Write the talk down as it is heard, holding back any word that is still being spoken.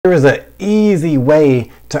There is an easy way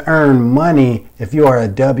to earn money if you are a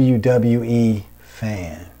WWE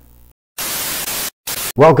fan.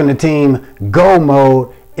 Welcome to Team Go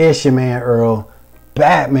Mode. It's your man Earl,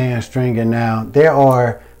 Batman Stringer. Now, there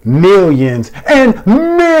are millions and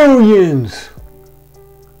millions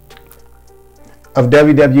of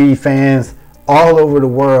WWE fans all over the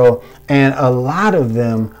world, and a lot of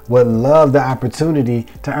them would love the opportunity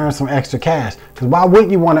to earn some extra cash. Because why wouldn't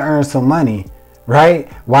you want to earn some money,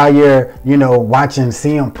 right? While you're, watching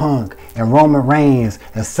CM Punk and Roman Reigns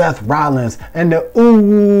and Seth Rollins and the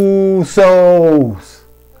Usos,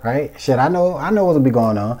 right? Shit, I know what'll be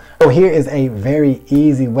going on. So here is a very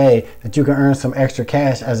easy way that you can earn some extra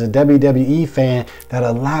cash as a WWE fan that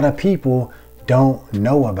a lot of people don't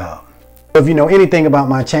know about. If you know anything about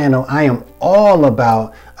my channel, I am all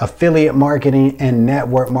about affiliate marketing and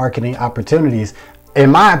network marketing opportunities. In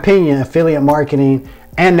my opinion, affiliate marketing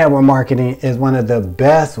and network marketing is one of the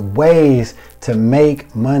best ways to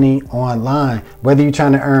make money online. Whether you're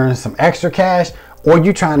trying to earn some extra cash or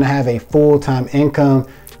you're trying to have a full-time income,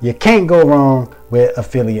 you can't go wrong with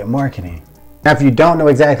affiliate marketing. Now, if you don't know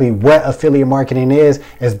exactly what affiliate marketing is,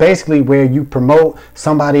 it's basically where you promote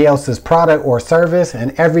somebody else's product or service,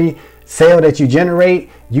 and every sale that you generate,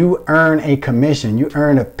 you earn a commission. You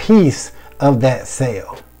earn a piece of that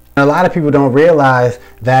sale. A lot of people don't realize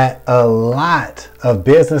that a lot of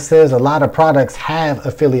businesses, a lot of products have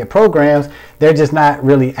affiliate programs. They're just not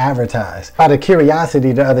really advertised. Out of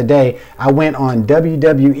curiosity, the other day, I went on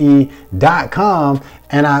WWE.com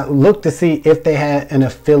and I looked to see if they had an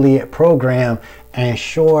affiliate program, and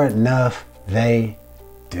sure enough, they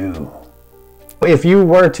do. If you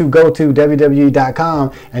were to go to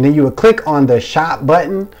WWE.com and then you would click on the shop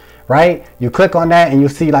button, right? You click on that and you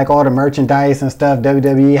see like all the merchandise and stuff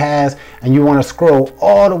WWE has, and you want to scroll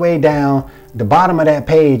all the way down the bottom of that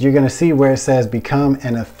page, you're going to see where it says become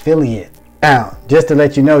an affiliate. Now, just to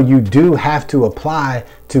let you know, you do have to apply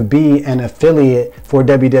to be an affiliate for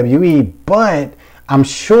WWE, but I'm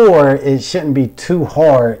sure it shouldn't be too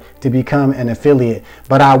hard to become an affiliate.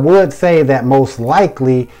 But I would say that most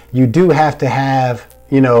likely you do have to have,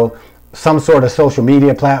 some sort of social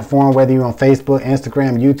media platform, whether you're on Facebook,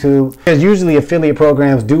 Instagram, YouTube. Because usually affiliate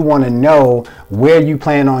programs do want to know where you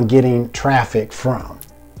plan on getting traffic from.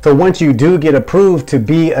 So once you do get approved to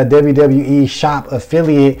be a WWE shop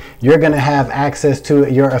affiliate, you're going to have access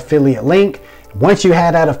to your affiliate link. Once you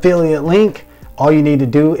have that affiliate link, all you need to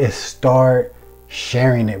do is start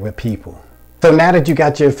sharing it with people. So now that you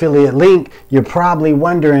got your affiliate link, you're probably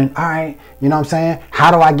wondering, all right,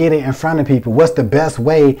 how do I get it in front of people? What's the best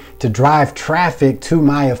way to drive traffic to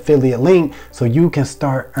my affiliate link so you can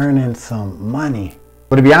start earning some money?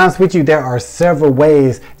 But to be honest with you, there are several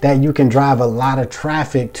ways that you can drive a lot of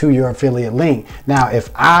traffic to your affiliate link. Now,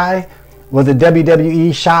 if I was a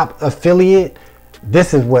WWE shop affiliate,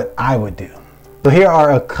 this is what I would do. So here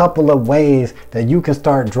are a couple of ways that you can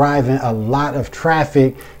start driving a lot of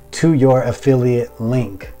traffic to your affiliate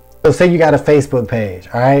link. So say you got a Facebook page,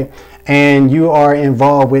 all right, and you are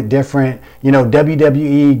involved with different,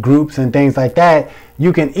 WWE groups and things like that.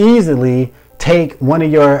 You can easily take one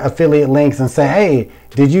of your affiliate links and say, hey,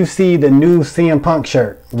 did you see the new CM Punk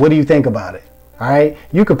shirt? What do you think about it? All right,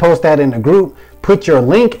 you could post that in the group, put your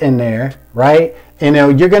link in there, right? And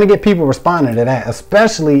you're going to get people responding to that,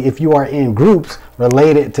 especially if you are in groups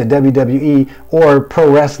related to WWE or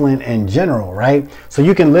pro wrestling in general, right? So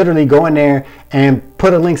you can literally go in there and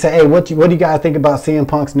put a link, say, hey, what do you guys think about CM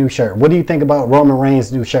Punk's new shirt? What do you think about Roman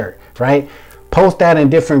Reigns' new shirt, right? Post that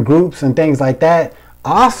in different groups and things like that.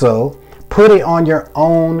 Also, put it on your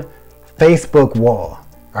own Facebook wall,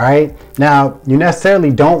 all right? Now, you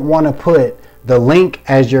necessarily don't want to put the link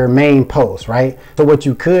as your main post, right? So what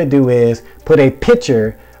you could do is put a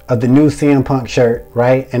picture of the new CM Punk shirt,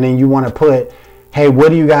 right? And then you want to put, hey, what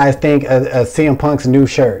do you guys think of CM Punk's new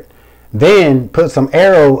shirt? Then put some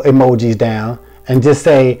arrow emojis down and just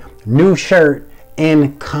say new shirt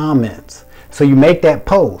in comments. So you make that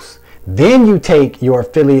post. Then you take your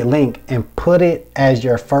affiliate link and put it as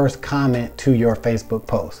your first comment to your Facebook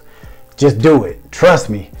post. Just do it.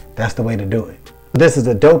 Trust me, that's the way to do it. This is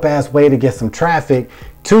a dope ass way to get some traffic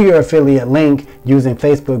to your affiliate link using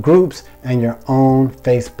Facebook groups and your own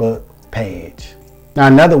Facebook page. Now,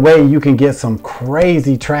 another way you can get some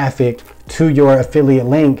crazy traffic to your affiliate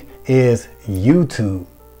link is YouTube.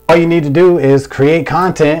 All you need to do is create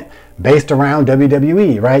content based around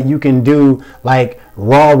WWE, right? You can do like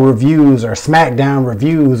Raw reviews or SmackDown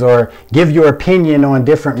reviews, or give your opinion on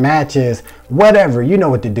different matches, whatever, you know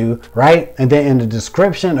what to do, right? And then in the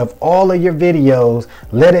description of all of your videos,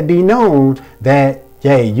 let it be known that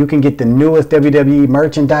yay, you can get the newest WWE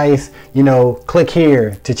merchandise. You know, click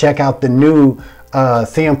here to check out the new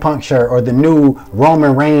CM Punk shirt or the new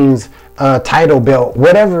Roman Reigns title belt,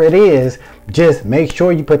 whatever it is. Just make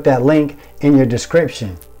sure you put that link in your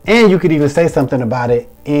description, and you could even say something about it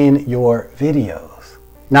in your videos.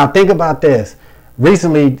 Now think about this.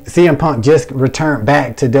 Recently, CM Punk just returned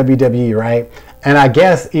back to WWE, right? And I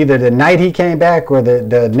guess either the night he came back or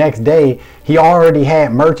the next day, he already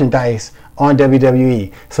had merchandise on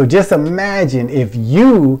WWE. So just imagine if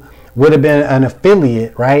you would have been an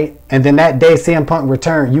affiliate, right? And then that day CM Punk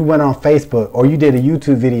returned, you went on Facebook or you did a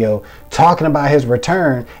YouTube video talking about his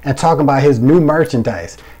return and talking about his new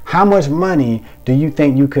merchandise. How much money do you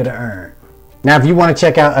think you could have earned? Now, if you want to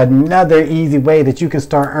check out another easy way that you can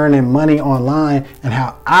start earning money online and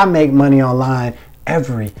how I make money online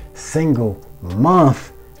every single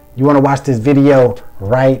month, you want to watch this video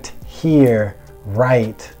right here,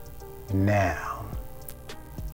 right now.